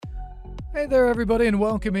Hey there, everybody, and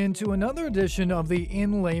welcome into another edition of the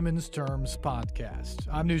In Layman's Terms podcast.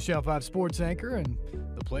 I'm News Channel 5 sports anchor and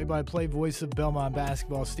the play-by-play voice of Belmont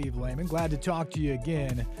basketball, Steve Layman. Glad to talk to you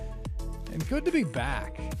again, and good to be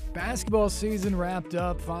back. Basketball season wrapped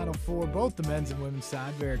up, Final Four, both the men's and women's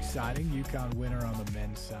side. Very exciting. UConn winner on the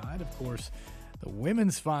men's side. Of course, the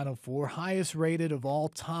women's Final Four, highest rated of all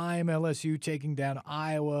time. LSU taking down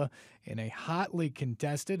Iowa in a hotly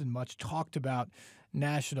contested and much talked about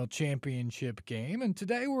national championship game. And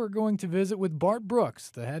today we're going to visit with Bart Brooks,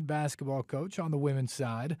 the head basketball coach on the women's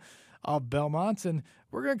side of Belmont. And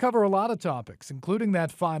we're going to cover a lot of topics, including that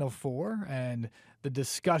Final Four and the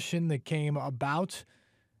discussion that came about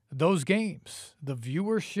those games, the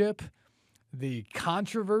viewership, the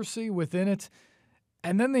controversy within it,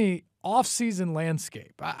 and then the off-season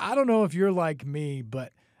landscape. I don't know if you're like me,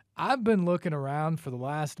 but I've been looking around for the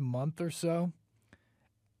last month or so,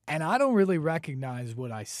 and I don't really recognize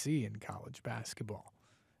what I see in college basketball.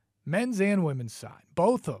 Men's and women's side,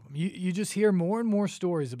 both of them. You just hear more and more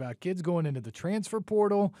stories about kids going into the transfer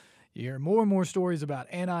portal. You hear more and more stories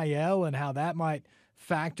about NIL and how that might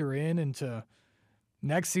factor into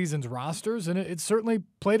next season's rosters, and it certainly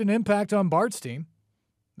played an impact on Bart's team.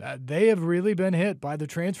 They have really been hit by the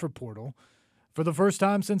transfer portal for the first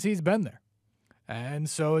time since he's been there. And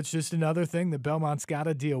so it's just another thing that Belmont's got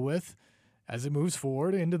to deal with as it moves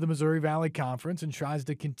forward into the Missouri Valley Conference and tries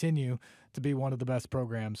to continue to be one of the best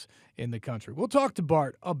programs in the country. We'll talk to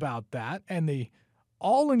Bart about that and the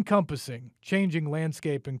all-encompassing changing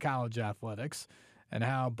landscape in college athletics and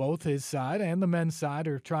how both his side and the men's side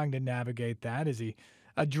are trying to navigate that as he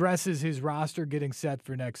addresses his roster getting set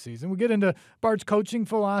for next season. We'll get into Bart's coaching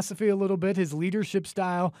philosophy a little bit, his leadership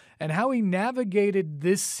style, and how he navigated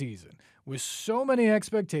this season with so many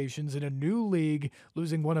expectations in a new league,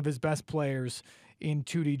 losing one of his best players in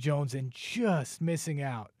Tootie Jones and just missing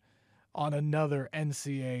out on another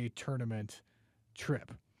NCAA tournament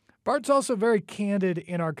trip. Bart's also very candid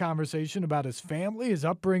in our conversation about his family, his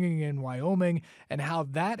upbringing in Wyoming, and how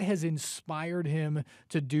that has inspired him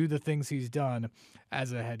to do the things he's done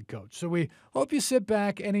as a head coach. So we hope you sit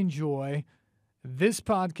back and enjoy this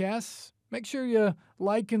podcast. Make sure you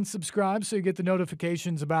like and subscribe so you get the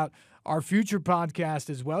notifications about our future podcast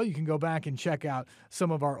as well. You can go back and check out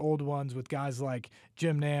some of our old ones with guys like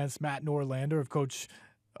Jim Nance, Matt Norlander, of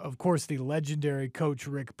course, the legendary Coach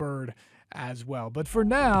Rick Byrd as well. But for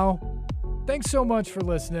now, thanks so much for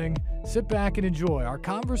listening. Sit back and enjoy our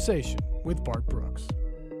conversation with Bart Brooks.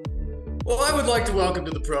 Well, I would like to welcome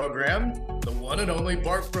to the program the one and only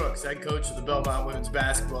Bart Brooks, head coach of the Belmont women's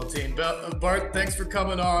basketball team. Bart, thanks for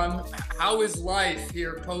coming on. How is life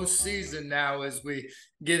here postseason now as we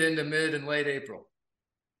get into mid and late April?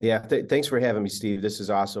 Yeah, thanks for having me, Steve. This is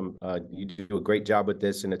awesome. You do a great job with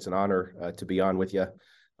this, and it's an honor to be on with you.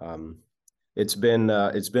 It's been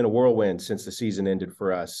a whirlwind since the season ended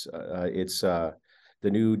for us. It's the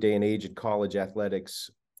new day and age in college athletics.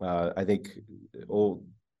 I think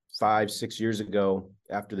 5-6 years ago,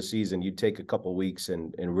 after the season, you'd take a couple of weeks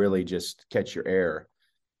and really just catch your air.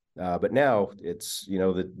 But now it's,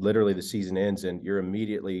 literally the season ends and you're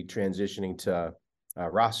immediately transitioning to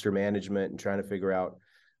roster management and trying to figure out,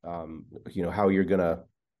 how you're going to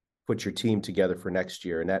put your team together for next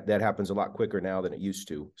year. And that happens a lot quicker now than it used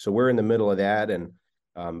to. So we're in the middle of that, and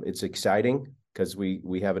it's exciting because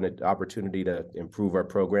we have an opportunity to improve our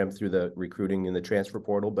program through the recruiting in the transfer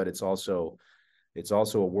portal, but it's also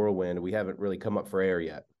a whirlwind. We haven't really come up for air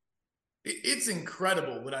yet. It's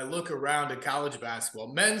incredible when I look around at college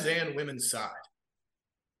basketball, men's and women's side.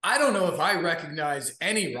 I don't know if I recognize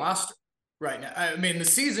any roster right now. I mean, the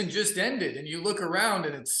season just ended and you look around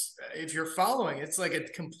and if you're following, it's like a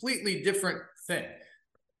completely different thing.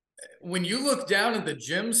 When you look down at the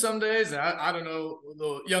gym some days, and I don't know,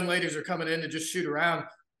 the young ladies are coming in to just shoot around.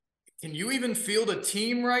 Can you even field a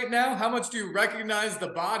team right now? How much do you recognize the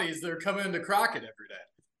bodies that are coming into Crockett every day?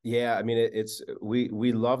 Yeah, I mean,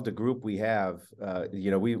 we love the group we have.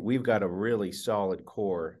 We've got a really solid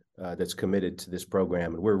core that's committed to this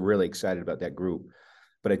program, and we're really excited about that group.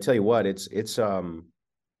 But I tell you what, it's a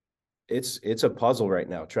puzzle right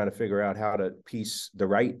now, trying to figure out how to piece the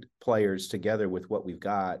right players together with what we've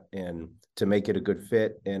got and to make it a good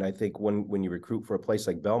fit. And I think when you recruit for a place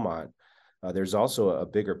like Belmont, there's also a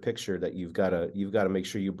bigger picture that you've got to make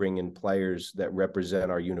sure you bring in players that represent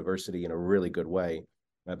our university in a really good way,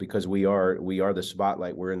 because we are the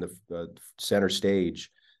spotlight. We're in the center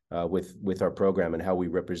stage with our program and how we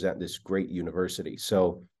represent this great university.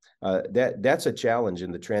 So that's a challenge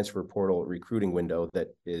in the transfer portal recruiting window that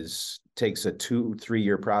takes a 2-3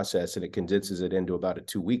 year process, and it condenses it into about a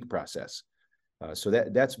 2-week process. So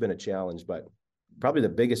that's been a challenge, but probably the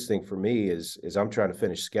biggest thing for me is I'm trying to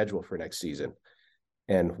finish schedule for next season.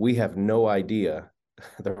 And we have no idea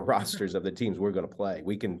the rosters of the teams we're going to play.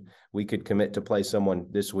 We could commit to play someone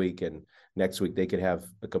this week, and next week they could have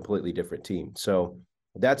a completely different team. So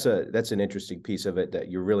that's an interesting piece of it that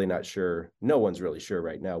you're really not sure. No one's really sure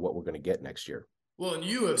right now what we're going to get next year. Well, and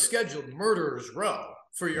you have scheduled Murderer's Row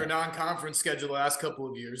for your non-conference schedule the last couple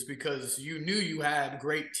of years because you knew you had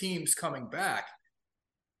great teams coming back.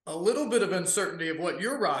 A little bit of uncertainty of what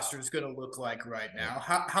your roster is going to look like right now.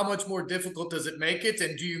 How much more difficult does it make it?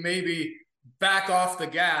 And do you maybe back off the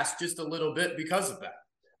gas just a little bit because of that?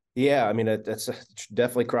 Yeah, I mean, that's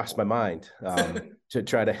definitely crossed my mind to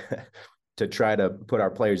try to put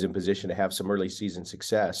our players in position to have some early season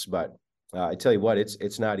success. But I tell you what,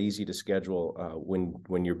 it's not easy to schedule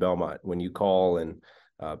when you're Belmont. When you call and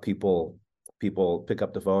people pick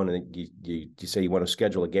up the phone and you say you want to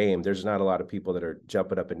schedule a game, there's not a lot of people that are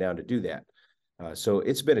jumping up and down to do that. So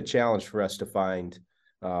it's been a challenge for us to find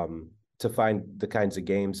the kinds of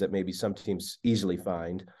games that maybe some teams easily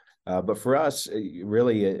find. But for us,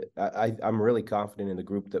 really, I'm really confident in the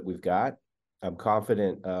group that we've got. I'm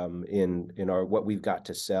confident in our what we've got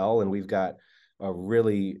to sell, and we've got a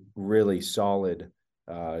really, really solid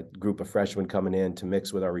group of freshmen coming in to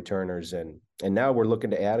mix with our returners. And now we're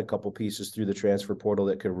looking to add a couple pieces through the transfer portal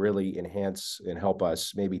that could really enhance and help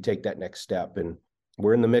us maybe take that next step. And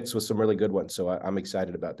we're in the mix with some really good ones. So I'm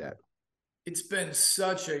excited about that. It's been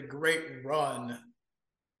such a great run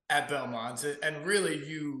at Belmont. And really,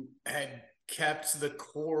 you had kept the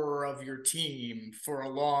core of your team for a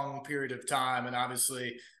long period of time. And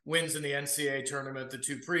obviously wins in the NCAA tournament the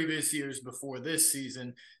 2 previous years before this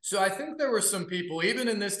season. So I think there were some people, even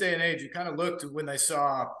in this day and age, who kind of looked when they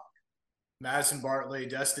saw Madison Bartley,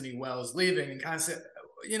 Destiny Wells leaving and kind of said,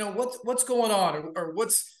 you know, what's going on? Or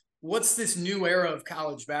what's this new era of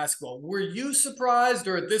college basketball? Were you surprised,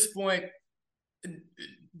 or at this point,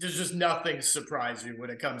 there's just nothing surprise you when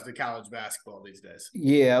it comes to college basketball these days?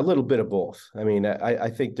 Yeah, a little bit of both. I mean, I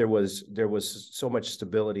think there was so much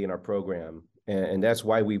stability in our program, and that's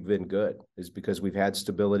why we've been good, is because we've had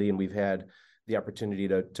stability and we've had the opportunity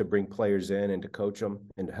to bring players in and to coach them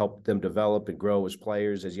and to help them develop and grow as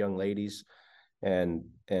players, as young ladies. And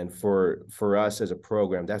for us as a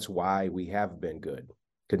program, that's why we have been good,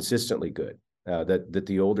 consistently good. That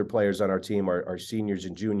the older players on our team, our seniors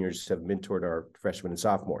and juniors, have mentored our freshmen and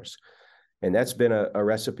sophomores. And that's been a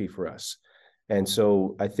recipe for us. And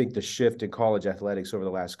so I think the shift in college athletics over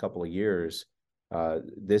the last couple of years,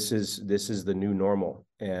 this is the new normal.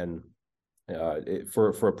 And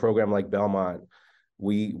for a program like Belmont,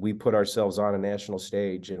 we put ourselves on a national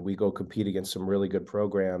stage and we go compete against some really good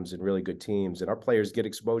programs and really good teams, and our players get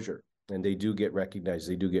exposure and they do get recognized,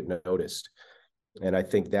 they do get noticed. And I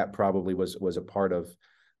think that probably was a part of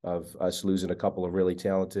us losing a couple of really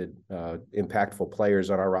talented, impactful players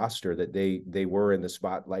on our roster, that they were in the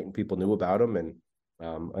spotlight and people knew about them. And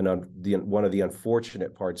one of the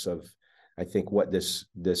unfortunate parts of, I think, what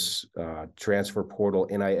this transfer portal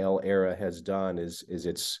NIL era has done is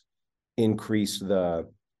it's increased the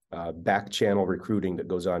back channel recruiting that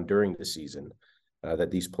goes on during the season,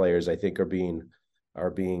 that these players, I think, are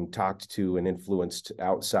being talked to and influenced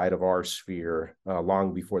outside of our sphere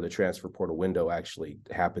long before the transfer portal window actually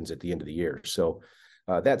happens at the end of the year. So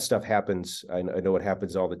that stuff happens. I know it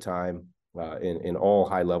happens all the time in all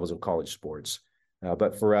high levels of college sports.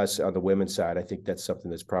 But for us on the women's side, I think that's something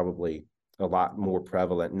that's probably a lot more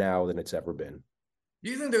prevalent now than it's ever been. Do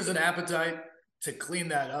you think there's an appetite to clean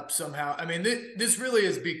that up somehow? I mean, this really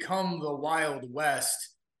has become the Wild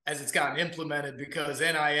West as it's gotten implemented, because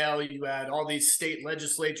NIL, you had all these state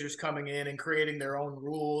legislatures coming in and creating their own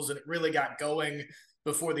rules, and it really got going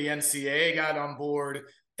before the NCAA got on board.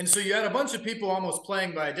 And so you had a bunch of people almost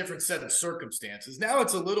playing by a different set of circumstances. Now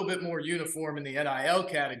it's a little bit more uniform in the NIL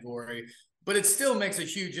category, but it still makes a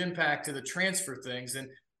huge impact to the transfer things. And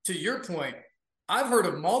to your point, I've heard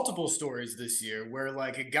of multiple stories this year where,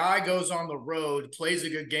 like, a guy goes on the road, plays a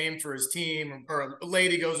good game for his team, or a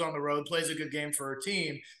lady goes on the road, plays a good game for her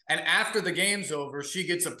team, and after the game's over, she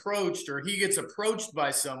gets approached or he gets approached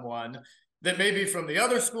by someone that may be from the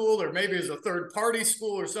other school or maybe is a third-party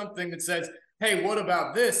school or something that says, hey, what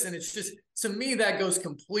about this? And it's just, to me, that goes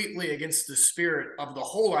completely against the spirit of the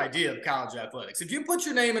whole idea of college athletics. If you put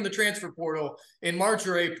your name in the transfer portal in March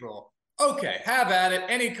or April, okay, have at it.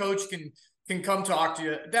 Any coach can come talk to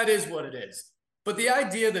you. That is what it is. But the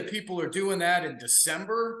idea that people are doing that in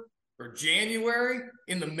December or January,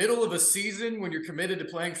 in the middle of a season when you're committed to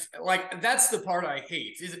playing, like, that's the part I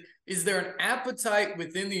hate. Is there an appetite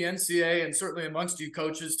within the NCAA and certainly amongst you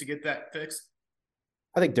coaches to get that fixed?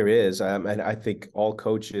 I think there is. And I think all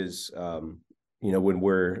coaches when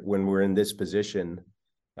we're in this position,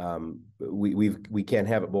 we can't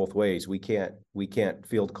have it both ways. We can't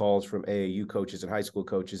field calls from AAU coaches and high school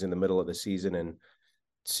coaches in the middle of the season and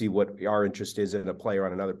see what our interest is in a player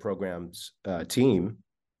on another program's team,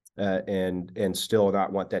 and still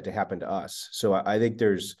not want that to happen to us. So I think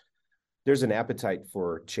there's an appetite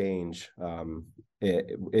for change.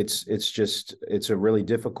 It's a really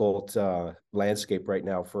difficult landscape right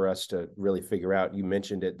now for us to really figure out. You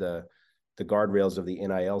mentioned it, the guardrails of the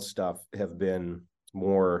NIL stuff have been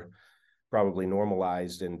more probably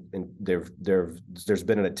normalized, and there's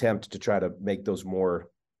been an attempt to try to make those more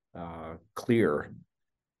clear,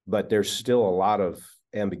 but there's still a lot of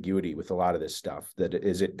ambiguity with a lot of this stuff. That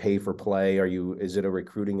is it pay for play? Is it a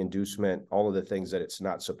recruiting inducement? All of the things that it's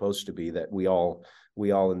not supposed to be, that we all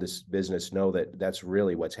in this business know that that's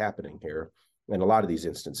really what's happening here in a lot of these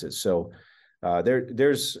instances. So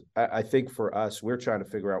I think for us, we're trying to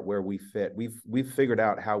figure out where we fit. We've figured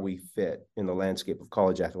out how we fit in the landscape of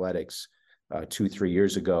college athletics 2-3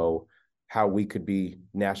 years ago, how we could be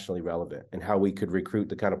nationally relevant and how we could recruit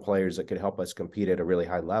the kind of players that could help us compete at a really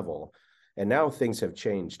high level. And now things have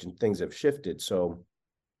changed and things have shifted. So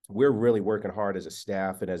we're really working hard as a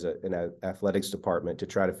staff and as an athletics department to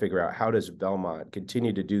try to figure out, how does Belmont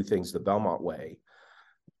continue to do things the Belmont way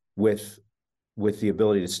with the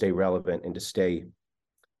ability to stay relevant and to stay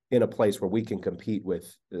in a place where we can compete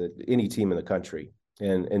with any team in the country.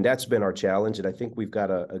 And that's been our challenge. And I think we've got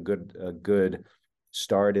a good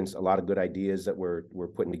start and a lot of good ideas that we're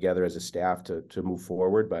putting together as a staff to move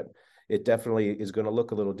forward. But it definitely is going to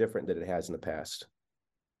look a little different than it has in the past.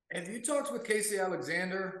 Have you talked with Casey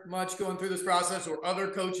Alexander much going through this process, or other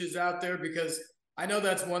coaches out there? Because I know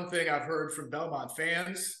that's one thing I've heard from Belmont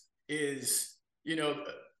fans is,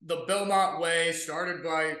 the Belmont way started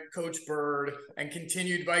by Coach Bird and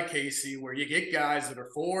continued by Casey, where you get guys that are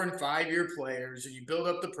 4- and 5-year players and you build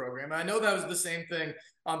up the program. And I know that was the same thing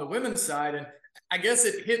on the women's side. And I guess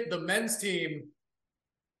it hit the men's team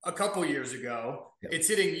a couple years ago. Yep. It's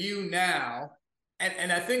hitting you now.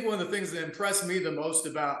 And I think one of the things that impressed me the most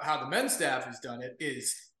about how the men's staff has done it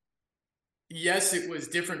is, yes, it was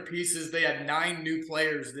different pieces. They had 9 new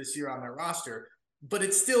players this year on their roster, but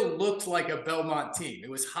it still looked like a Belmont team.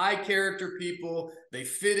 It was high character people. They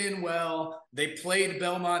fit in well. They played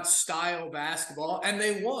Belmont style basketball and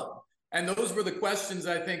they won. And those were the questions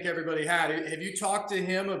I think everybody had. Have you talked to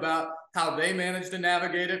him about how they managed to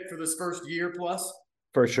navigate it for this first year plus?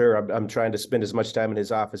 For sure. I'm trying to spend as much time in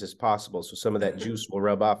his office as possible, so some of that juice will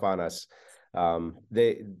rub off on us.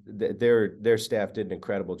 Their staff did an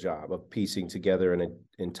incredible job of piecing together an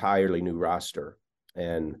entirely new roster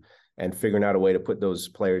and figuring out a way to put those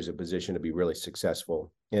players in position to be really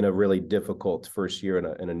successful in a really difficult first year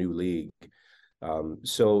in a new league.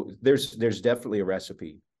 So there's definitely a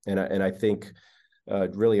recipe, and I think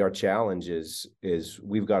really our challenge is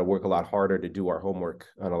we've got to work a lot harder to do our homework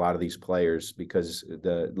on a lot of these players, because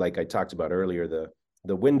like I talked about earlier,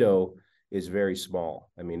 the window is very small.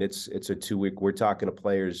 I mean, it's a 2-week. We're talking to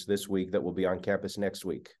players this week that will be on campus next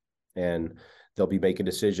week, and they'll be making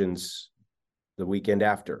decisions the weekend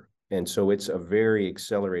after. And so it's a very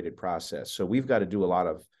accelerated process. So we've got to do a lot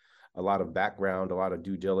of background, a lot of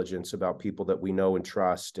due diligence about people that we know and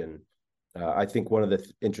trust. And I think one of the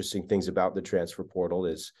interesting things about the transfer portal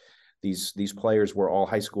is these players were all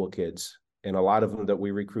high school kids, and a lot of them that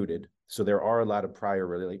we recruited. So there are a lot of prior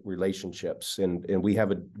relationships, and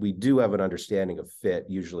we do have an understanding of fit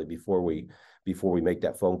usually before we make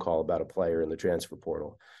that phone call about a player in the transfer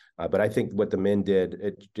portal. But I think what the men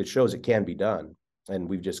did, it shows it can be done, and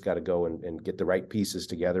we've just got to go and get the right pieces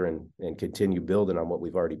together and continue building on what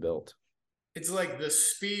we've already built. It's like the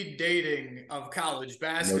speed dating of college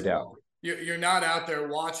basketball. No doubt. You're not out there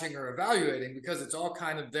watching or evaluating because it's all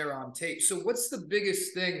kind of there on tape. So what's the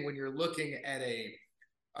biggest thing when you're looking at a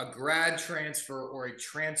grad transfer or a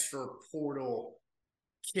transfer portal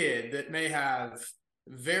kid that may have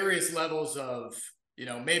various levels of,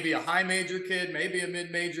 maybe a high major kid, maybe a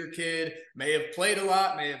mid-major kid, may have played a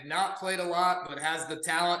lot, may have not played a lot, but has the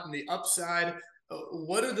talent and the upside?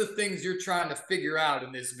 What are the things you're trying to figure out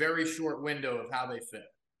in this very short window of how they fit?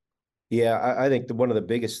 Yeah, I think one of the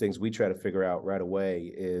biggest things we try to figure out right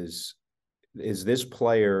away is this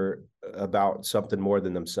player about something more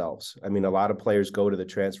than themselves? I mean, a lot of players go to the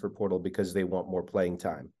transfer portal because they want more playing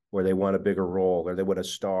time, or they want a bigger role, or they want a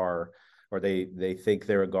star, or they think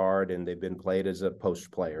they're a guard and they've been played as a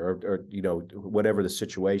post player, or whatever the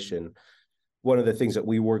situation. One of the things that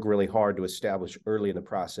we work really hard to establish early in the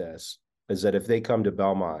process is that if they come to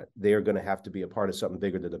Belmont, they are going to have to be a part of something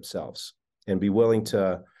bigger than themselves, and be willing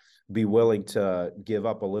to give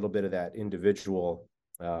up a little bit of that individual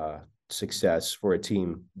success for a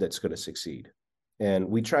team that's going to succeed. And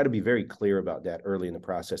we try to be very clear about that early in the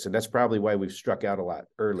process. And that's probably why we've struck out a lot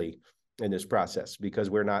early in this process, because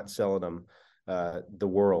we're not selling them the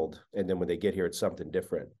world. And then when they get here, it's something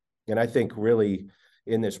different. And I think really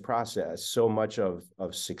in this process, so much of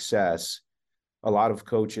success, a lot of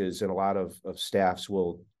coaches and a lot of staffs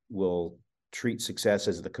will treat success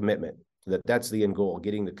as the commitment, that's the end goal,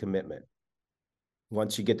 getting the commitment.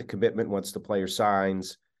 Once you get the commitment, once the player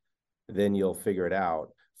signs, then you'll figure it out.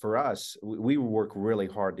 For us, we work really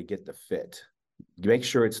hard to get the fit, make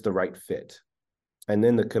sure it's the right fit. And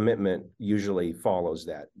then the commitment usually follows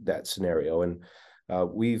that scenario. And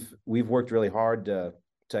we've worked really hard to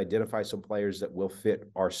identify some players that will fit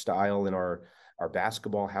our style and our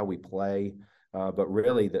basketball, how we play. But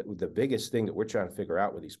really the biggest thing that we're trying to figure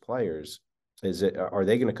out with these players is that, are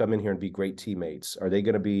they going to come in here and be great teammates? Are they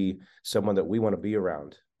going to be someone that we want to be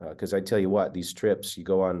around? Because I tell you what, these trips, you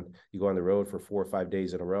go on the road for 4 or 5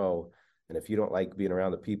 days in a row, and if you don't like being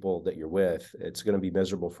around the people that you're with, it's going to be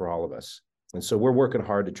miserable for all of us. And so we're working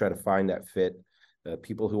hard to try to find that fit,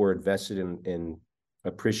 people who are invested in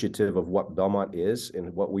appreciative of what Belmont is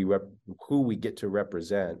and what who we get to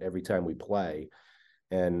represent every time we play.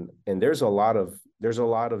 And there's a lot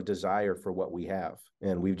of desire for what we have,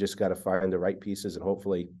 and we've just got to find the right pieces, and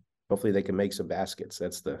hopefully they can make some baskets.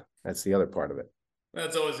 That's the other part of it.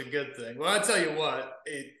 That's always a good thing. Well, I tell you what,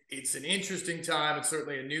 it's an interesting time. It's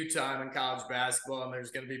certainly a new time in college basketball, and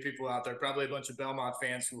there's going to be people out there, probably a bunch of Belmont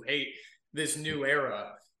fans, who hate this new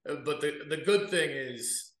era. But the good thing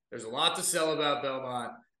is there's a lot to sell about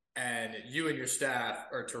Belmont, and you and your staff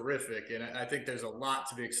are terrific. And I think there's a lot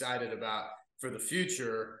to be excited about for the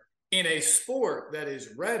future in a sport that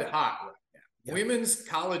is red hot right now. Yeah. Women's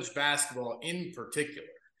college basketball in particular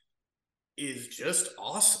is just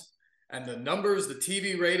awesome. And the numbers, the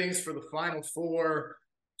TV ratings for the Final Four,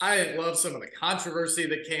 I didn't love some of the controversy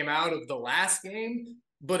that came out of the last game.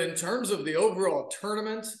 But in terms of the overall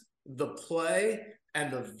tournament, the play,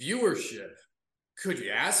 and the viewership, could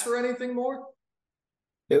you ask for anything more?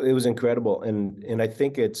 It was incredible. And I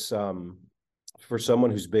think it's for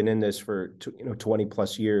someone who's been in this for 20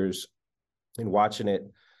 plus years and watching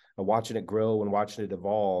it grow and watching it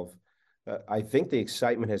evolve. I think the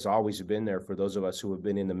excitement has always been there for those of us who have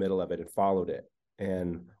been in the middle of it and followed it.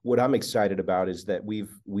 And what I'm excited about is that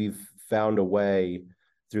we've found a way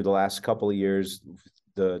through the last couple of years.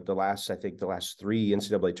 The last 3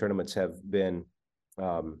 NCAA tournaments have been,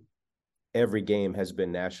 every game has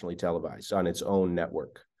been nationally televised on its own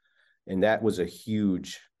network. And that was a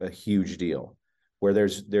huge deal, where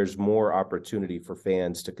there's more opportunity for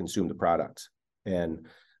fans to consume the product. And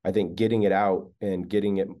I think getting it out and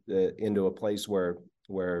getting it into a place where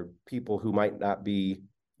people who might not be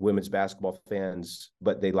women's basketball fans,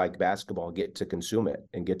 but they like basketball, get to consume it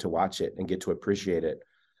and get to watch it and get to appreciate it.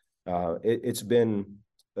 It's been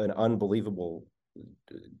an unbelievable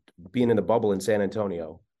being in the bubble in San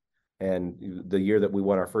Antonio. And the year that we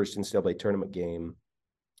won our first NCAA tournament game,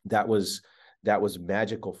 that was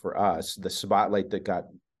magical for us. The spotlight that got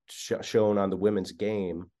shown on the women's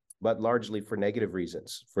game, but largely for negative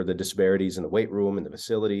reasons, for the disparities in the weight room and the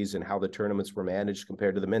facilities and how the tournaments were managed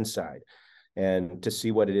compared to the men's side. And to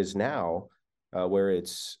see what it is now, where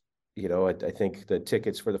it's, I think the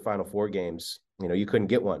tickets for the Final Four games, you couldn't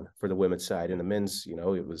get one for the women's side, and the men's,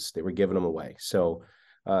 they were giving them away. So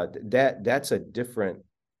that's a different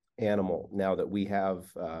animal now that we have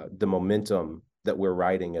the momentum that we're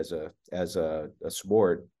riding as a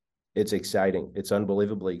sport. It's exciting. It's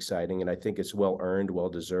unbelievably exciting. And I think it's well earned, well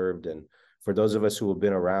deserved. And for those of us who have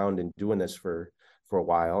been around and doing this for a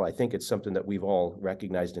while, I think it's something that we've all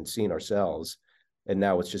recognized and seen ourselves. And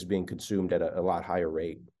now it's just being consumed at a lot higher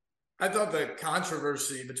rate. I thought the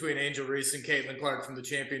controversy between Angel Reese and Caitlin Clark from the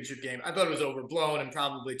championship game, I thought it was overblown and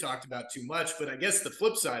probably talked about too much. But I guess the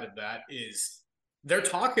flip side of that is they're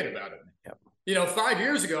talking about it. Yep. 5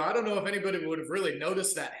 years ago, I don't know if anybody would have really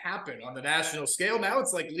noticed that happen on the national scale. Now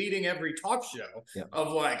it's like leading every talk show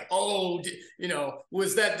of like,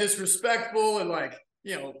 was that disrespectful? And like,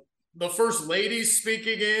 the first lady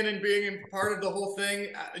speaking in and being part of the whole thing.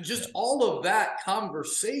 Just all of that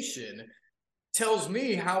conversation tells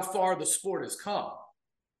me how far the sport has come.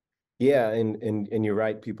 Yeah. And you're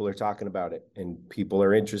right. People are talking about it, and people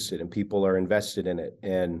are interested, and people are invested in it.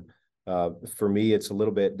 And for me, it's a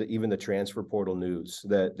little bit, even the transfer portal news,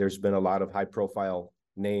 that there's been a lot of high profile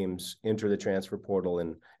names enter the transfer portal,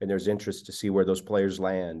 and there's interest to see where those players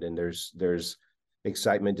land. And there's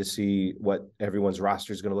excitement to see what everyone's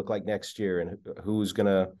roster is going to look like next year, and who's going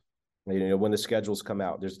to, when the schedules come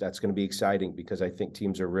out, that's going to be exciting, because I think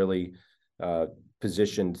teams are really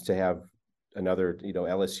positioned to have another,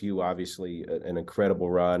 LSU, obviously an incredible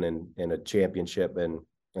run and a championship, and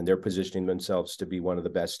they're positioning themselves to be one of the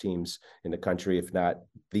best teams in the country, if not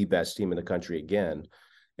the best team in the country again.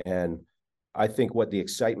 And I think what the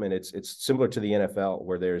excitement, it's similar to the NFL,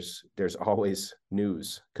 where there's always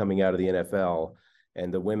news coming out of the NFL,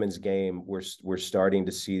 and the women's game, we're starting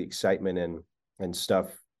to see excitement and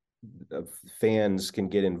stuff. Fans can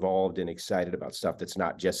get involved and excited about stuff that's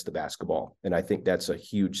not just the basketball. And I think that's a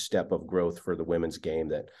huge step of growth for the women's game,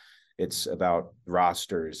 that it's about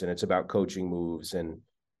rosters and it's about coaching moves and,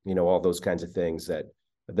 all those kinds of things that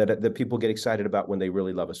people get excited about when they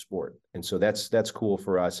really love a sport. And so that's cool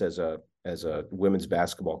for us as a women's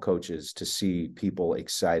basketball coaches, to see people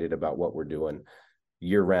excited about what we're doing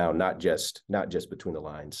year round, not just between the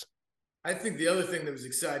lines. I think the other thing that was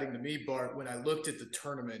exciting to me, Bart, when I looked at the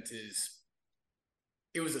tournament, is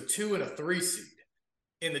it was a 2 and a 3 seed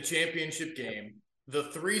in the championship game. The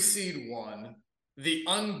 3 seed won. The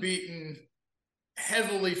unbeaten,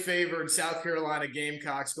 heavily favored South Carolina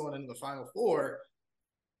Gamecocks going into the Final Four.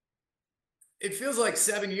 It feels like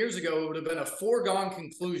 7 years ago, it would have been a foregone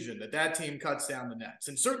conclusion that team cuts down the nets.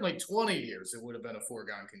 And certainly 20 years, it would have been a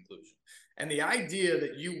foregone conclusion. And the idea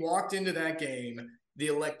that you walked into that game, the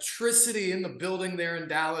electricity in the building there in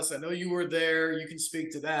Dallas, I know you were there, you can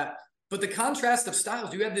speak to that. But the contrast of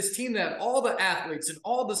styles, you have this team that had all the athletes and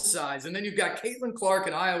all the size, and then you've got Caitlin Clark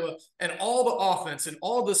in Iowa and all the offense and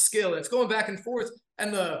all the skill, and it's going back and forth.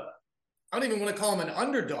 And I don't even want to call them an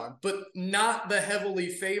underdog, but not the heavily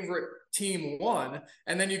favorite team won.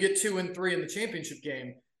 And then you get 2 and 3 in the championship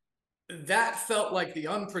game. That felt like the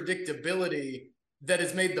unpredictability that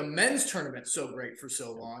has made the men's tournament so great for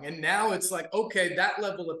so long. And now it's like, okay, that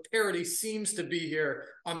level of parity seems to be here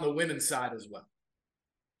on the women's side as well.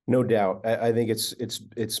 No doubt. I think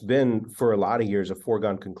it's been for a lot of years a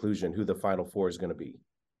foregone conclusion who the Final Four is going to be.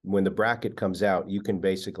 When the bracket comes out, you can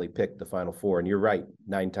basically pick the Final Four, and you're right,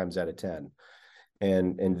 9 times out of 10.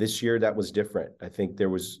 And this year that was different. I think there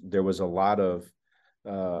was a lot of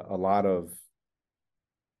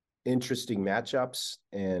interesting matchups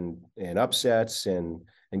and upsets and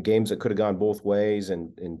games that could have gone both ways,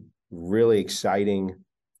 and really exciting.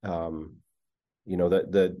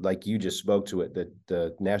 The like you just spoke to it,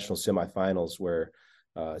 the national semifinals where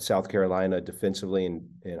South Carolina defensively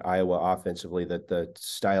and Iowa offensively, that the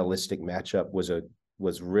stylistic matchup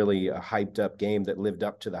was really a hyped up game that lived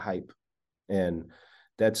up to the hype. And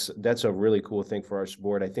that's a really cool thing for our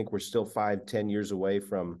sport. I think we're still 5-10 years away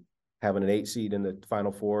from having an 8 seed in the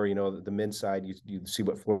Final Four. The men's side, you see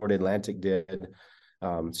what Florida Atlantic did,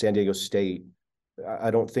 San Diego State.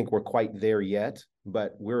 I don't think we're quite there yet,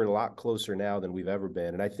 but we're a lot closer now than we've ever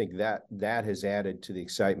been. And I think that has added to the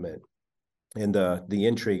excitement and the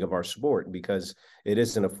intrigue of our sport, because it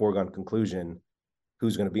isn't a foregone conclusion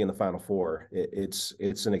who's going to be in the Final Four.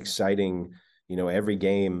 It's an exciting, every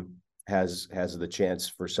game has the chance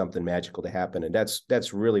for something magical to happen. And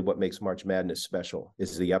that's really what makes March Madness special,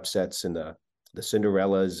 is the upsets and the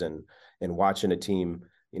Cinderellas and watching a team,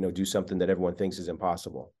 do something that everyone thinks is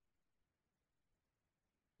impossible.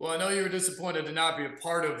 Well, I know you were disappointed to not be a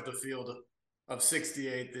part of the field of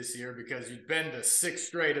 68 this year, because you'd been to 6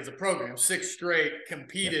 straight as a program, 6 straight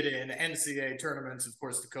competed in NCAA tournaments. Of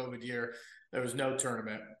course, the COVID year, there was no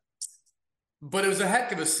tournament. But it was a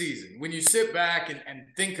heck of a season. When you sit back and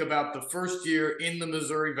think about the first year in the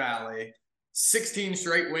Missouri Valley, 16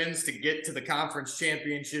 straight wins to get to the conference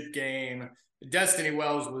championship game. Destiny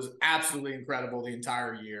Wells was absolutely incredible the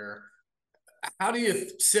entire year. How do you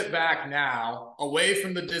sit back now, away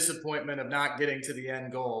from the disappointment of not getting to the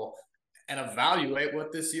end goal, and evaluate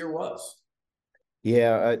what this year was?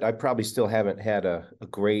 Yeah, I probably still haven't had a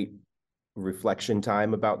great reflection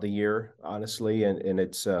time about the year, honestly. And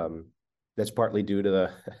it's that's partly due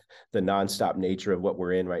to the nonstop nature of what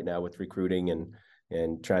we're in right now with recruiting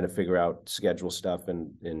and trying to figure out schedule stuff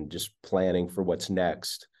and just planning for what's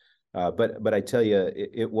next. But I tell you,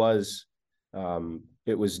 it was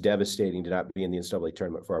devastating to not be in the NCAA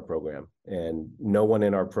tournament for our program. And no one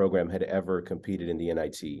in our program had ever competed in the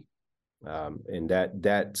NIT. And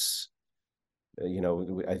that's,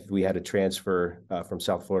 we had a transfer from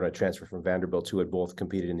South Florida, a transfer from Vanderbilt, who had both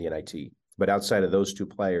competed in the NIT. But outside of those 2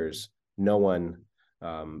 players, no one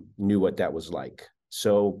knew what that was like.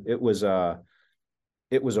 So it was a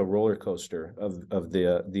roller coaster of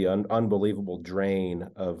the unbelievable drain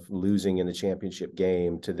of losing in the championship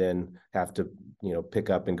game to then have to, pick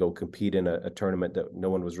up and go compete in a tournament that no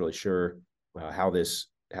one was really sure how this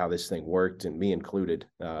thing worked, and me included.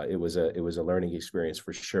 It was a learning experience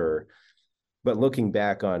for sure. but looking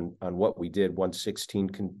back on what we did, won 16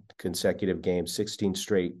 consecutive games, 16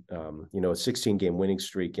 straight, a 16-game winning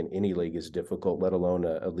streak in any league is difficult, let alone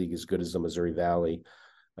a league as good as the Missouri Valley.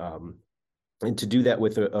 And to do that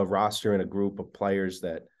with a roster and a group of players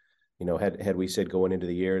that, had we said going into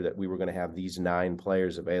the year that we were going to have these 9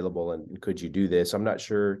 players available and could you do this? I'm not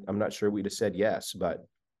sure we'd have said yes, but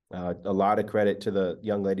a lot of credit to the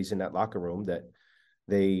young ladies in that locker room that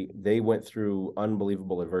they went through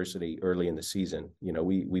unbelievable adversity early in the season.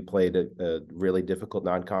 We played a really difficult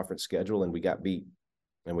non-conference schedule and we got beat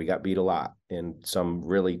a lot in some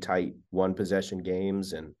really tight 1-possession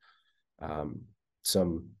games and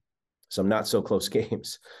some not so close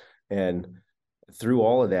games. And through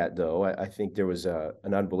all of that, though, I think there was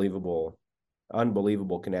an unbelievable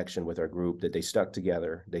connection with our group, that they stuck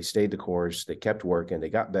together, they stayed the course, they kept working, they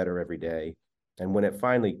got better every day. And when it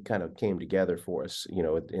finally kind of came together for us,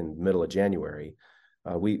 in middle of January,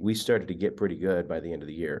 we started to get pretty good by the end of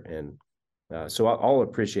the year. And so I'll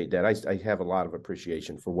appreciate that. I have a lot of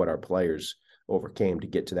appreciation for what our players overcame to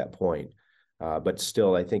get to that point. But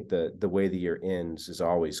still, I think the way the year ends is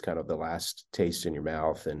always kind of the last taste in your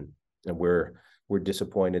mouth. And we're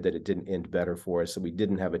disappointed that it didn't end better for us, that we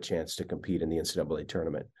didn't have a chance to compete in the NCAA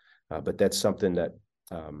tournament. But that's something that,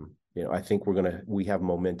 I think we have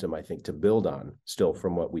momentum, I think, to build on still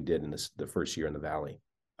from what we did in the first year in the Valley.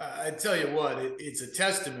 I tell you what, it's a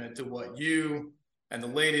testament to what you and the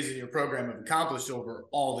ladies in your program have accomplished over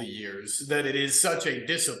all the years, that it is such a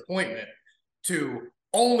disappointment to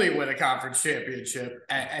only win a conference championship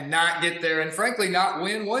and not get there, and frankly, not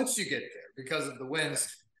win once you get there because of the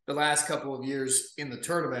wins the last couple of years in the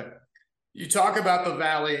tournament. You talk about the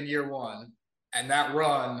Valley in year 1 and that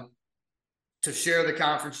run to share the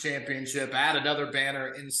conference championship, add another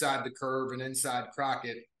banner inside the curve and inside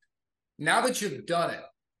Crockett. Now that you've done it,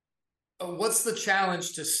 what's the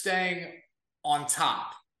challenge to staying on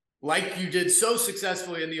top like you did so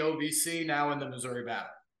successfully in the OVC, now in the Missouri Valley?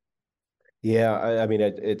 Yeah, I mean,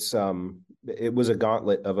 it was a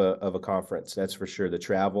gauntlet of a conference, that's for sure. The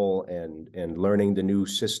travel and learning the new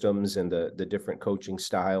systems and the different coaching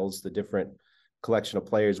styles, the different collection of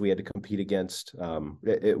players we had to compete against.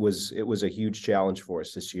 It was a huge challenge for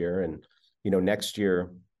us this year. And, next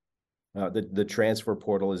year, the transfer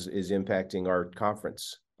portal is impacting our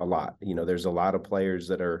conference a lot. There's a lot of players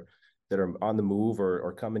that are on the move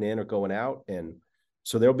or coming in or going out. And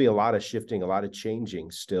so there'll be a lot of shifting, a lot of changing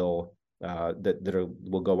still that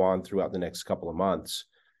will go on throughout the next couple of months.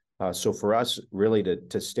 So for us really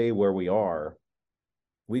to stay where we are,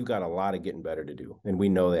 we've got a lot of getting better to do. And we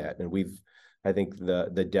know that. And I think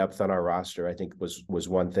the depth on our roster, I think was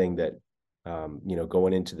one thing that,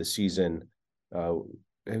 going into the season,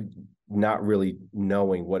 not really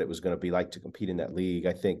knowing what it was going to be like to compete in that league.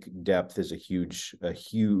 I think depth is a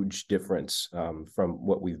huge difference from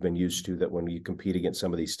what we've been used to, that when you compete against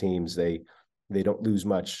some of these teams, they don't lose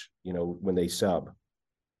much, when they sub.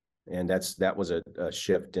 And that was a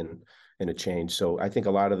shift and a change. So I think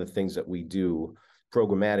a lot of the things that we do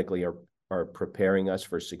programmatically are preparing us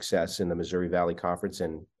for success in the Missouri Valley Conference,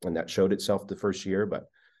 and that showed itself the first year. But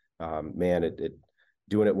it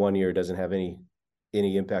doing it one year doesn't have any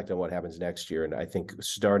impact on what happens next year. And I think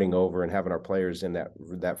starting over and having our players in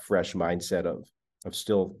that fresh mindset of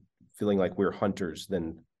still feeling like we're hunters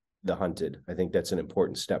than the hunted, I think that's an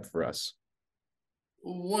important step for us.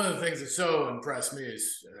 One of the things that so impressed me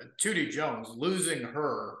is Tootie Jones losing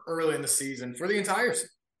her early in the season for the entire season.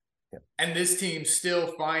 Yeah. And this team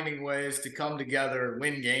still finding ways to come together,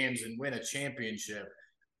 win games, and win a championship.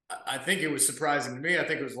 I think it was surprising to me. I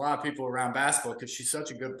think it was a lot of people around basketball because she's such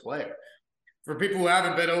a good player. For people who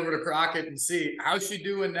haven't been over to Crockett and see, how's she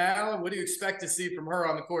doing now? What do you expect to see from her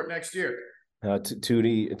on the court next year?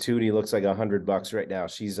 Tootie looks like $100 right now.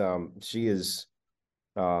 She is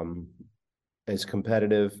as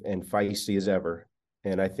competitive and feisty as ever.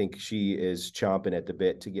 And I think she is chomping at the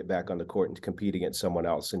bit to get back on the court and to compete against someone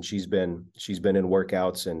else. And she's been in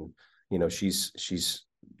workouts, and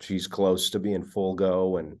she's close to being full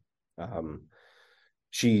go. And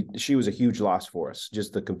she was a huge loss for us,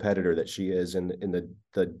 just the competitor that she is, and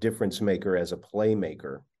the difference maker as a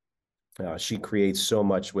playmaker. She creates so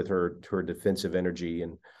much with her defensive energy,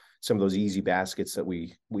 and some of those easy baskets that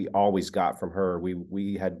we always got from her,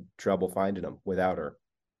 we had trouble finding them without her.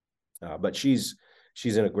 But she's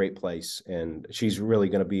in a great place, and she's really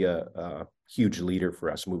going to be a huge leader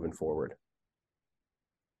for us moving forward.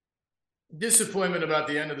 Disappointment about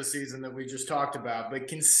the end of the season that we just talked about, but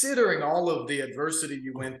considering all of the adversity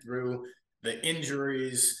you went through, the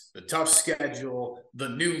injuries, the tough schedule, the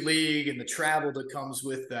new league, and the travel that comes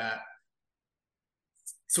with that,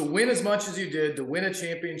 to win as much as you did, to win a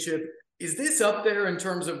championship is this up there in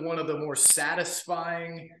terms of one of the more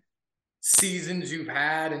satisfying seasons you've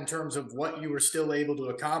had in terms of what you were still able to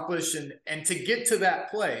accomplish? And to get to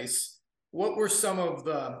that place, what were some of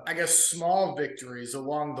the, I guess, small victories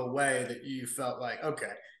along the way that you felt like,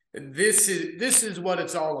 okay, this is what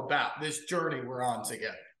it's all about, this journey we're on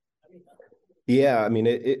together? Yeah, I mean,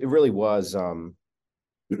 it really was.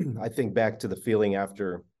 I think back to the feeling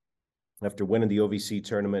after winning the OVC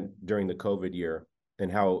tournament during the COVID year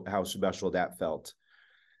and how special that felt.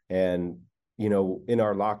 And, you know, in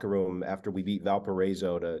our locker room after we beat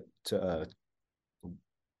Valparaiso to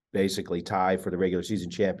basically tie for the regular season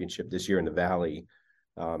championship this year in the Valley,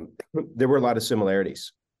 there were a lot of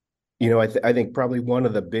similarities. You know, I think probably one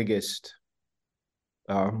of the biggest,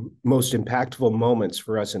 most impactful moments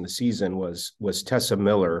for us in the season was Tessa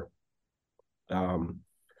Miller.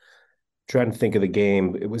 Trying to think of the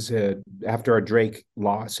game. It was after our Drake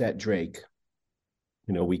loss at Drake.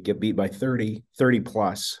 You know, we get beat by 30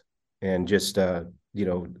 plus, and just you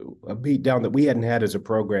know, a beat down that we hadn't had as a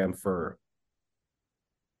program for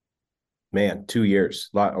 2 years.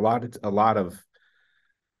 A lot of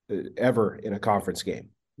ever in a conference game.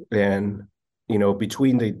 And you know,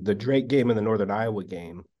 between the Drake game and the Northern Iowa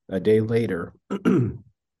game, a day later,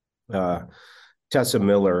 Tessa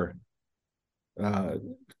Miller,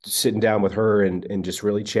 sitting down with her and just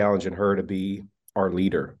really challenging her to be our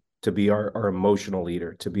leader, to be our emotional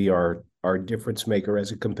leader, to be our difference maker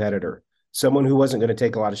as a competitor, someone who wasn't going to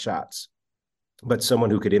take a lot of shots, but someone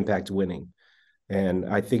who could impact winning. And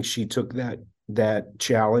I think she took that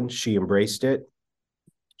challenge. She embraced it.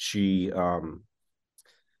 She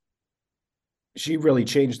really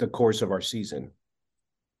changed the course of our season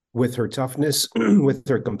with her toughness, with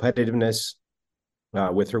her competitiveness,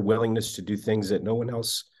 with her willingness to do things that no one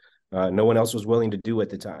else was willing to do at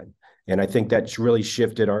the time. And I think that's really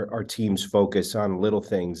shifted our team's focus on little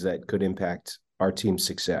things that could impact our team's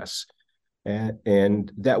success.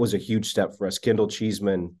 And that was a huge step for us. Kendall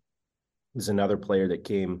Cheeseman is another player that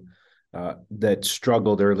came, that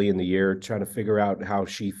struggled early in the year, trying to figure out how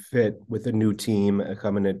she fit with a new team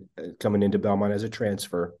coming into Belmont as a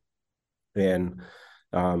transfer. And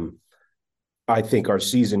I think our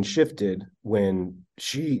season shifted when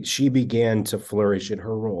she began to flourish in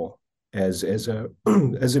her role as an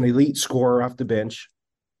elite scorer off the bench,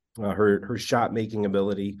 her shot making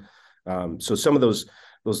ability. So some of those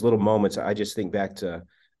little moments, I just think back to,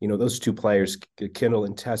 you know, those two players, Kendall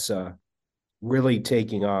and Tessa, really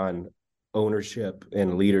taking on ownership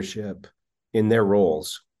and leadership in their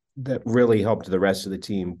roles that really helped the rest of the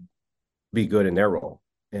team be good in their role.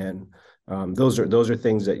 And those are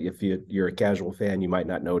things that if you're a casual fan, you might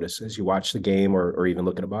not notice as you watch the game or even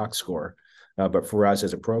look at a box score. But for us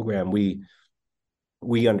as a program,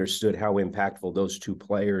 we understood how impactful those two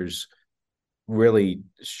players, really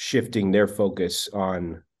shifting their focus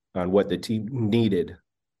on what the team needed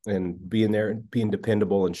and being there and being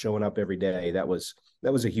dependable and showing up every day. That was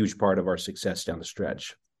a huge part of our success down the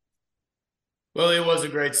stretch. Well, it was a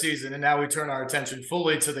great season, and now we turn our attention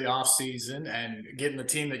fully to the offseason and getting the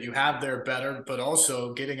team that you have there better, but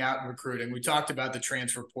also getting out and recruiting. We talked about the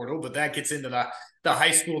transfer portal, but that gets into the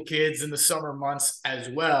high school kids in the summer months as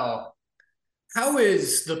well. How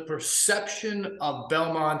is the perception of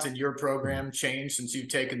Belmont and your program changed since you've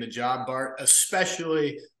taken the job, Bart,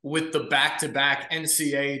 especially with the back-to-back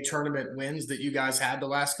NCAA tournament wins that you guys had the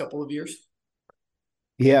last couple of years?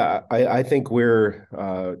 Yeah, I think we're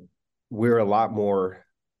a lot more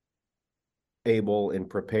able and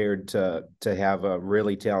prepared to have a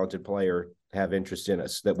really talented player have interest in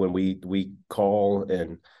us. That when we call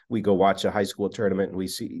and we go watch a high school tournament and we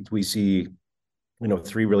see you know,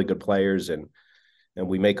 3 really good players and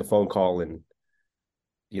we make a phone call, and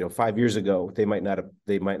you know, 5 years ago they might not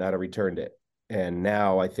have returned it. And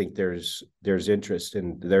now I think there's interest,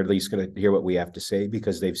 and they're at least going to hear what we have to say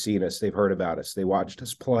because they've seen us, they've heard about us, they watched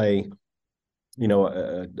us play, you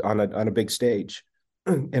know, on a big stage.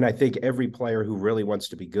 And I think every player who really wants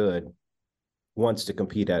to be good wants to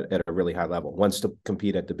compete at a really high level, wants to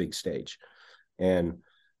compete at the big stage. And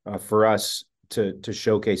for us to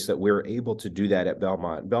showcase that we're able to do that at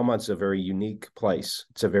Belmont. Belmont's a very unique place.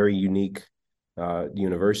 It's a very unique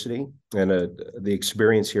university, and the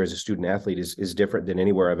experience here as a student athlete is different than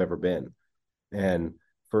anywhere I've ever been. And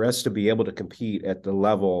for us to be able to compete at the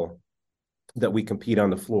level that we compete on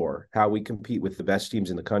the floor, how we compete with the best teams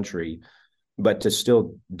in the country, but to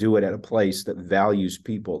still do it at a place that values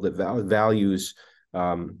people, that values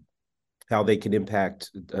how they can impact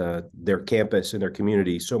their campus and their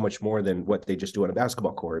community so much more than what they just do on a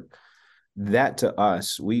basketball court. That to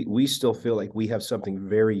us, we still feel like we have something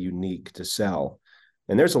very unique to sell.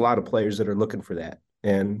 And there's a lot of players that are looking for that.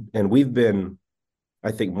 And we've been,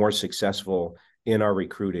 I think, more successful in our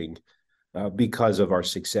recruiting because of our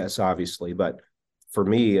success, obviously. But for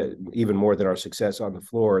me, even more than our success on the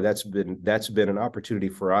floor, that's been an opportunity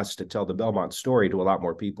for us to tell the Belmont story to a lot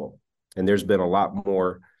more people. And there's been a lot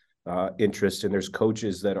more interest, and there's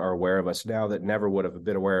coaches that are aware of us now that never would have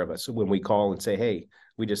been aware of us. So when we call and say, "Hey,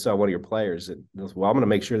 we just saw one of your players," and well, I'm going to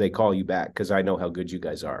make sure they call you back because I know how good you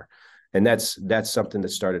guys are. And that's something that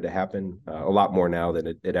started to happen a lot more now than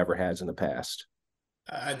it ever has in the past.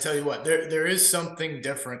 I tell you what, there is something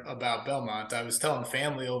different about Belmont. I was telling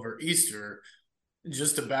family over Easter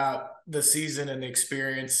just about the season and the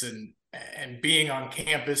experience and being on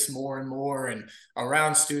campus more and more and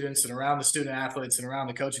around students and around the student athletes and around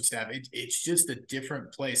the coaching staff. It's just a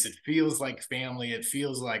different place. It feels like family. It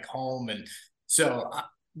feels like home. And so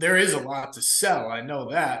there is a lot to sell. I know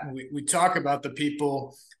that. We talk about the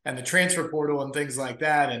people and the transfer portal and things like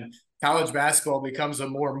that. And college basketball becomes a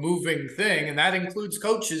more moving thing. And that includes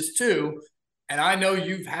coaches too. And I know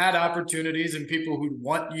you've had opportunities and people who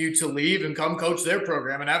want you to leave and come coach their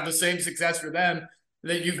program and have the same success for them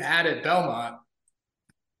that you've had at Belmont.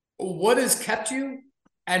 What has kept you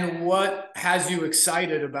and what has you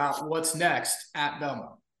excited about what's next at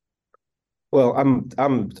Belmont? Well,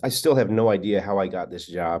 I still have no idea how I got this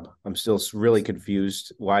job. I'm still really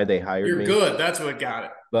confused why they hired You're me. good. That's what got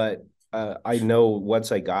it. But I know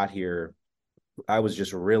once I got here, I was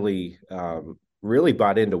just really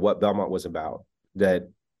bought into what Belmont was about. That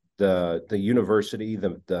the university,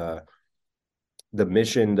 the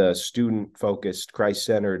mission, the student focused, Christ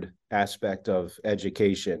centered aspect of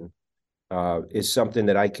education is something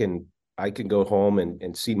that I can go home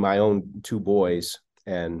and see my own two boys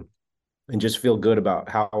and just feel good about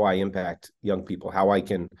how I impact young people, how I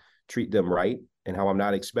can treat them right, and how I'm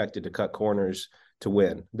not expected to cut corners to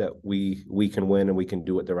win. That we can win and we can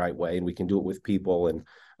do it the right way, and we can do it with people and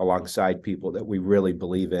alongside people that we really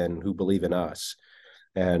believe in, who believe in us.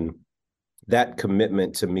 And that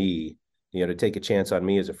commitment to me, to take a chance on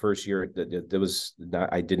me as a first year, that was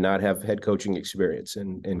not, I did not have head coaching experience,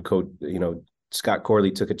 and coach, Scott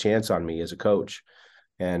Corley took a chance on me as a coach.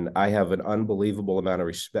 And I have an unbelievable amount of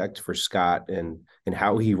respect for Scott and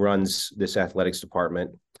how he runs this athletics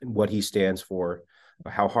department and what he stands for,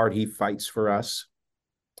 how hard he fights for us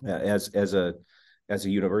as a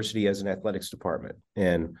university, as an athletics department.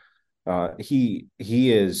 And he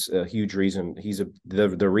is a huge reason. He's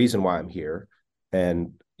the reason why I'm here.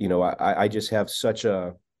 And I just have such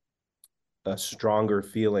a stronger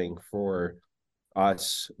feeling for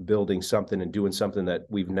us building something and doing something that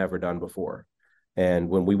we've never done before. And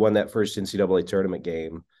when we won that first NCAA tournament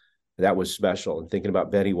game, that was special. And thinking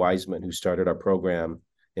about Betty Wiseman, who started our program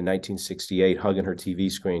in 1968, hugging her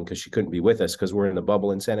TV screen because she couldn't be with us because we're in the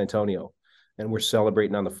bubble in San Antonio. And we're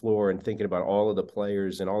celebrating on the floor and thinking about all of the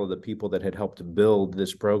players and all of the people that had helped to build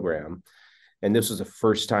this program. And this was the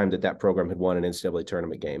first time that program had won an NCAA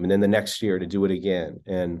tournament game. And then the next year to do it again.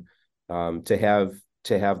 And to have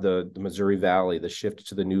the Missouri Valley, the shift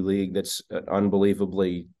to the new league, that's an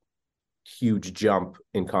unbelievably huge jump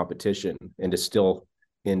in competition, and to still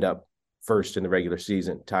end up first in the regular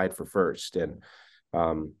season, tied for first. And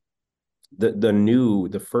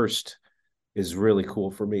the first is really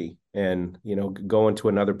cool for me. And going to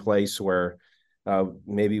another place where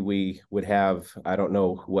maybe we would have, I don't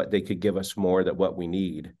know what they could give us more than what we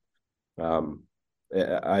need. The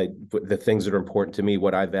things that are important to me,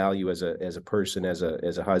 what I value as a person, as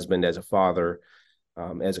a husband, as a father,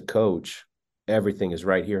 as a coach, everything is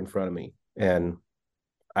right here in front of me. And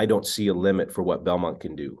I don't see a limit for what Belmont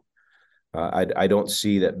can do. I don't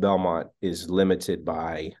see that Belmont is limited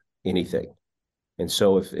by anything. And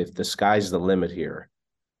so if the sky's the limit here,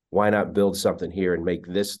 why not build something here and make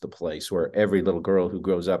this the place where every little girl who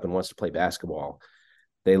grows up and wants to play basketball,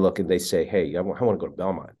 they look and they say, "Hey, I want to go to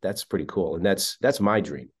Belmont." That's pretty cool. And that's my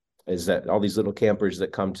dream, is that all these little campers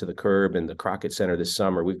that come to the Curb and the Crockett Center this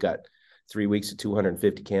summer, we've got 3 weeks of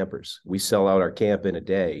 250 campers. We sell out our camp in a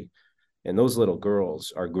day. And those little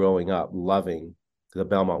girls are growing up loving the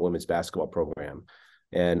Belmont women's basketball program.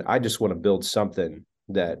 And I just want to build something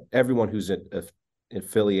that everyone who's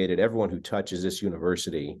affiliated, everyone who touches this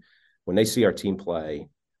university, when they see our team play,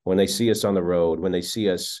 when they see us on the road, when they see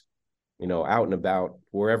us, out and about,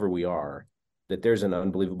 wherever we are, that there's an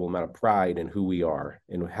unbelievable amount of pride in who we are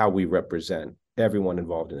and how we represent everyone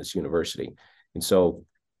involved in this university. And so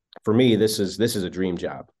for me, this is a dream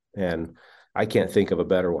job. And I can't think of a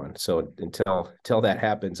better one. So until that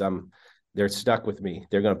happens, they're stuck with me.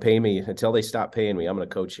 They're going to pay me until they stop paying me. I'm going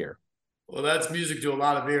to coach here. Well, that's music to a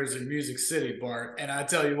lot of ears in Music City, Bart. And I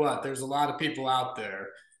tell you what, there's a lot of people out there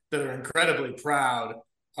that are incredibly proud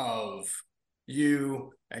of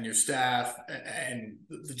you and your staff and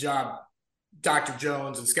the job Dr.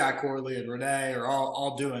 Jones and Scott Corley and Renee are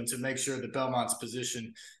all doing to make sure that Belmont's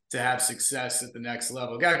positioned to have success at the next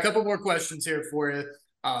level. Got a couple more questions here for you.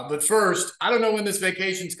 But first, I don't know when this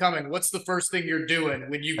vacation's coming. What's the first thing you're doing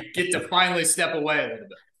when you get to finally step away a little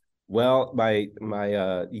bit? Well,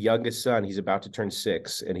 my youngest son, he's about to turn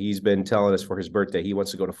 6, and he's been telling us for his birthday he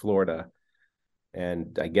wants to go to Florida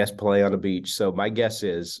and I guess play on the beach. So my guess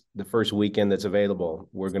is the first weekend that's available,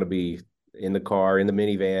 we're going to be in the car, in the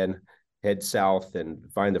minivan, head south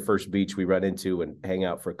and find the first beach we run into and hang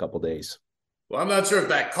out for a couple days. Well, I'm not sure if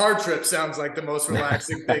that car trip sounds like the most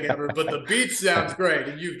relaxing thing ever, but the beach sounds great,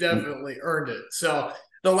 and you've definitely earned it. So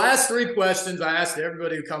the last 3 questions I asked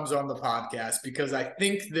everybody who comes on the podcast, because I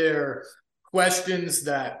think they're questions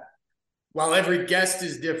that, while every guest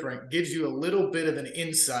is different, gives you a little bit of an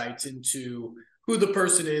insight into who the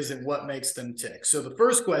person is and what makes them tick. So the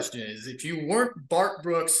first question is, if you weren't Bart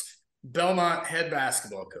Brooks, Belmont head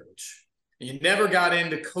basketball coach, and you never got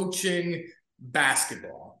into coaching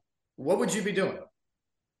basketball, what would you be doing?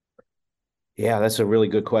 Yeah, that's a really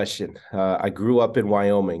good question. I grew up in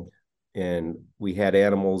Wyoming, and we had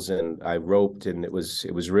animals, and I roped, and it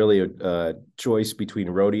was really a choice between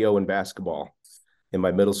rodeo and basketball in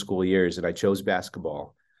my middle school years, and I chose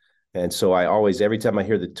basketball. And so I always, every time I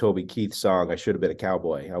hear the Toby Keith song, I should have been a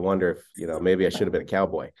cowboy. I wonder if, maybe I should have been a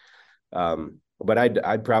cowboy. But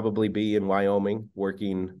I'd probably be in Wyoming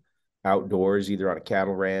working outdoors, either on a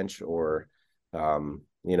cattle ranch or,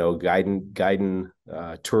 guiding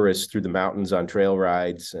tourists through the mountains on trail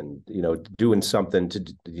rides, and, doing something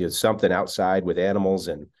something outside with animals.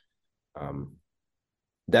 And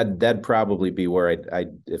that'd probably be where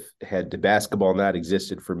if had the basketball not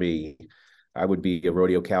existed for me, I would be a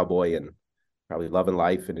rodeo cowboy and probably loving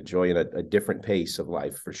life and enjoying a different pace of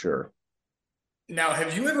life for sure. Now,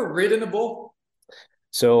 have you ever ridden a bull?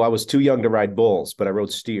 So I was too young to ride bulls, but I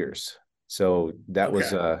rode steers. So that was,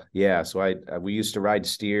 So we used to ride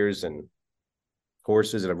steers and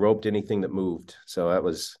horses, and I roped anything that moved. So that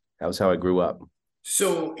was how I grew up.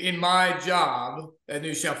 So in my job at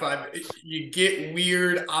News Channel 5, you get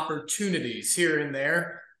weird opportunities here and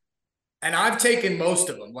there. And I've taken most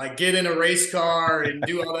of them, like get in a race car and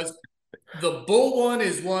do all this. The bull one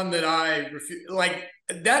is one that I refuse. Like,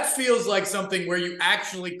 that feels like something where you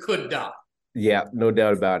actually could die. Yeah, no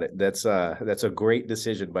doubt about it. That's a great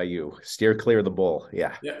decision by you. Steer clear of the bull.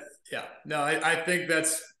 Yeah. Yeah. Yeah. No, I think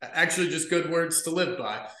that's actually just good words to live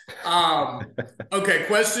by. Okay.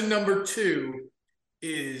 Question number 2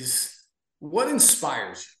 is, what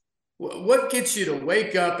inspires you? What gets you to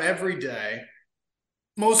wake up every day?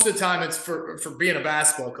 Most of the time it's for being a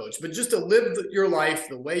basketball coach, but just to live your life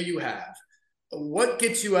the way you have. What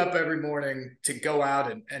gets you up every morning to go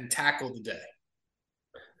out and tackle the day?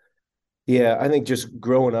 Yeah, I think just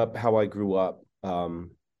growing up, how I grew up,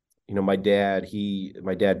 my dad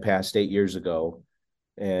passed 8 years ago,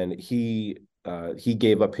 and he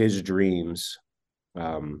gave up his dreams,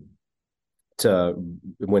 to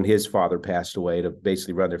when his father passed away, to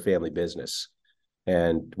basically run their family business,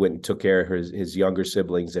 and went and took care of his younger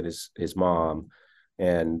siblings and his mom.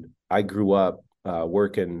 And I grew up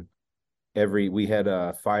working we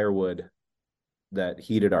had firewood that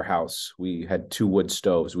heated our house. We had 2 wood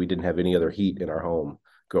stoves. We didn't have any other heat in our home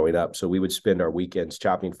growing up. So we would spend our weekends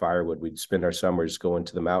chopping firewood. We'd spend our summers going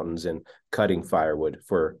to the mountains and cutting firewood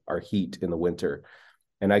for our heat in the winter.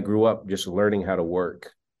 And I grew up just learning how to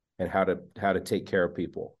work and how to take care of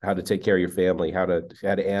people, how to take care of your family, how to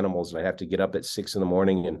animals. And I have to get up at 6 a.m.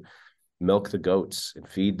 and milk the goats and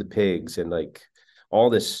feed the pigs, and like all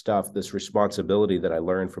this stuff, this responsibility that I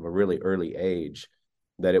learned from a really early age,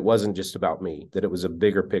 that it wasn't just about me, that it was a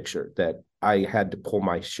bigger picture, that I had to pull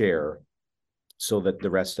my share so that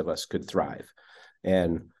the rest of us could thrive.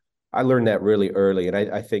 And I learned that really early. And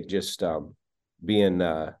I think just being,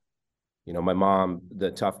 my mom,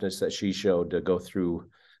 the toughness that she showed to go through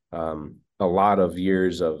a lot of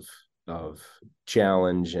years of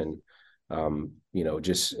challenge, and,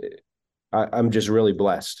 I'm just really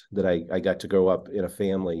blessed that I got to grow up in a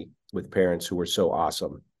family with parents who were so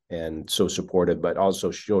awesome and so supportive, but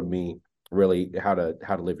also showed me really how to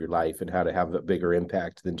live your life and how to have a bigger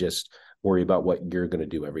impact than just worry about what you're going to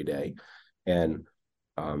do every day. And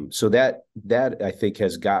so that I think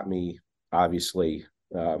has got me obviously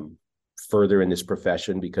further in this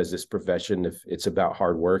profession, because this profession, if it's about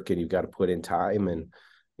hard work and you've got to put in time, and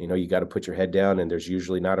you got to put your head down, and there's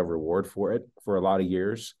usually not a reward for it for a lot of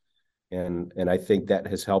years. And I think that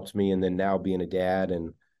has helped me. And then now being a dad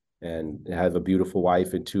and have a beautiful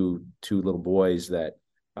wife and two little boys, that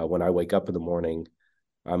when I wake up in the morning,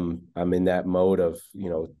 I'm in that mode of,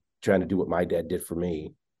 trying to do what my dad did for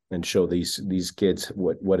me and show these kids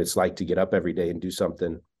what it's like to get up every day and do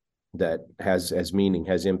something that has meaning,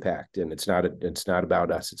 has impact. And it's not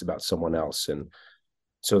about us, it's about someone else. And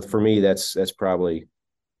so for me, that's probably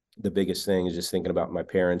the biggest thing, is just thinking about my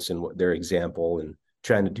parents and their example and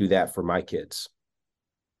trying to do that for my kids.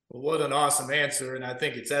 Well, what an awesome answer. And I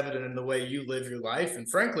think it's evident in the way you live your life and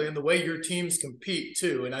frankly, in the way your teams compete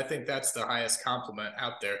too. And I think that's the highest compliment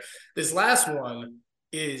out there. This last one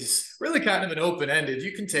is really kind of an open-ended.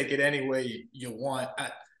 You can take it any way you want.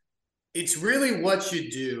 It's really what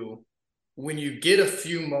you do when you get a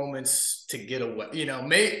few moments to get away. You know,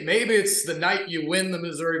 maybe it's the night you win the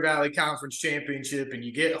Missouri Valley Conference Championship and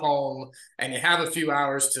you get home and you have a few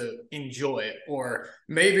hours to enjoy it. Or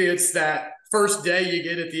maybe it's that first day you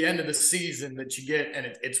get at the end of the season that you get and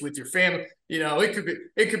it's with your family. You know, it could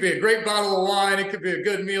be a great bottle of wine. It could be a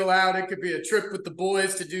good meal out. It could be a trip with the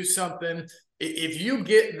boys to do something. If you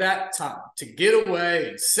get that time to get away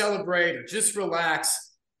and celebrate or just relax,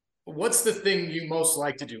 what's the thing you most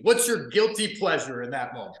like to do? What's your guilty pleasure in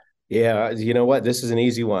that moment? Yeah, you know what? This is an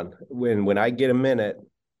easy one. When I get a minute,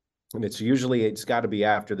 and it's got to be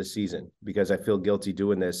after the season, because I feel guilty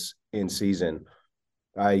doing this in season.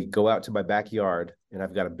 I go out to my backyard and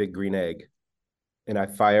I've got a big green egg, and I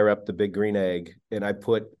fire up the big green egg, and I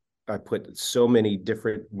put so many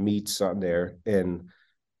different meats on there, and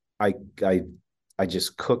I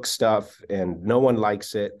just cook stuff, and no one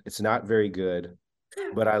likes it. It's not very good,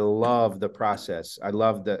 but I love the process. I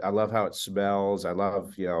love how it smells. I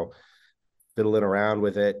love, fiddling around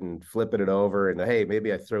with it and flipping it over. And hey,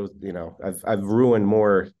 maybe I throw, I've ruined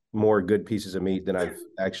more good pieces of meat than I've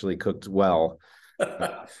actually cooked well.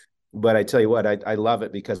 But I tell you what, I love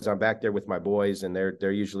it because I'm back there with my boys, and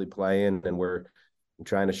they're usually playing, and we're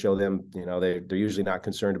trying to show them, they're usually not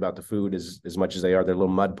concerned about the food as much as they are their little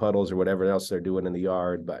mud puddles or whatever else they're doing in the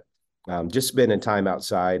yard. But just spending time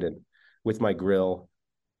outside and with my grill,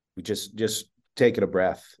 we just taking a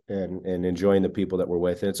breath and enjoying the people that we're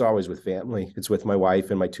with. And it's always with family. It's with my wife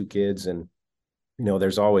and my 2 kids. And,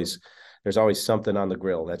 there's always something on the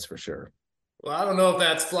grill. That's for sure. Well, I don't know if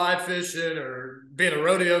that's fly fishing or being a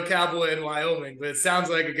rodeo cowboy in Wyoming, but it sounds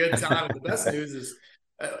like a good time. And the best news is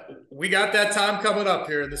we got that time coming up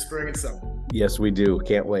here in the spring and summer. Yes, we do.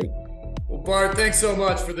 Can't wait. Well, Bart, thanks so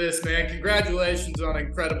much for this, man. Congratulations on an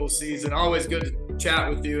incredible season. Always good to chat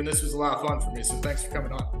with you, and this was a lot of fun for me, so thanks for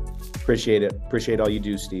coming on. Appreciate it. Appreciate all you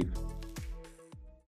do, Steve.